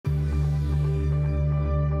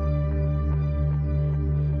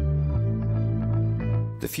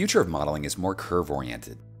The future of modeling is more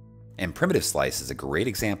curve-oriented, and primitive slice is a great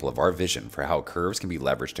example of our vision for how curves can be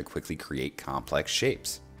leveraged to quickly create complex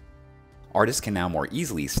shapes. Artists can now more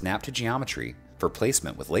easily snap to geometry for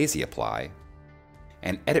placement with lazy apply,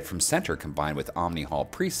 and edit from center combined with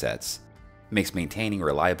OmniHall presets makes maintaining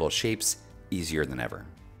reliable shapes easier than ever.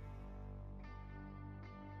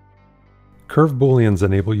 Curve Booleans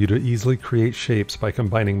enable you to easily create shapes by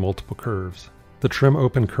combining multiple curves. The Trim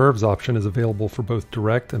Open Curves option is available for both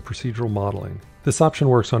direct and procedural modeling. This option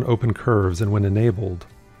works on open curves, and when enabled,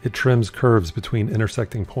 it trims curves between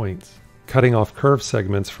intersecting points, cutting off curve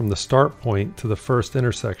segments from the start point to the first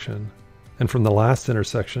intersection, and from the last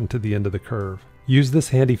intersection to the end of the curve. Use this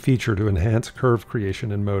handy feature to enhance curve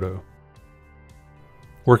creation in Modo.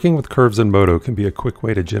 Working with curves in Modo can be a quick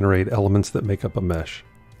way to generate elements that make up a mesh.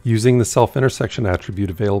 Using the self-intersection attribute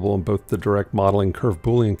available in both the direct modeling curve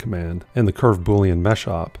Boolean command and the curve Boolean mesh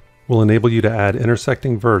op will enable you to add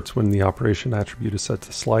intersecting verts when the operation attribute is set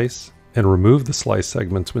to slice, and remove the slice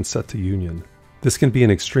segments when set to union. This can be an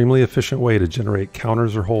extremely efficient way to generate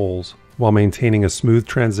counters or holes while maintaining a smooth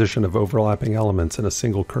transition of overlapping elements in a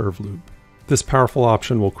single curve loop. This powerful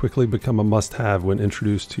option will quickly become a must-have when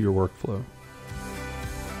introduced to your workflow.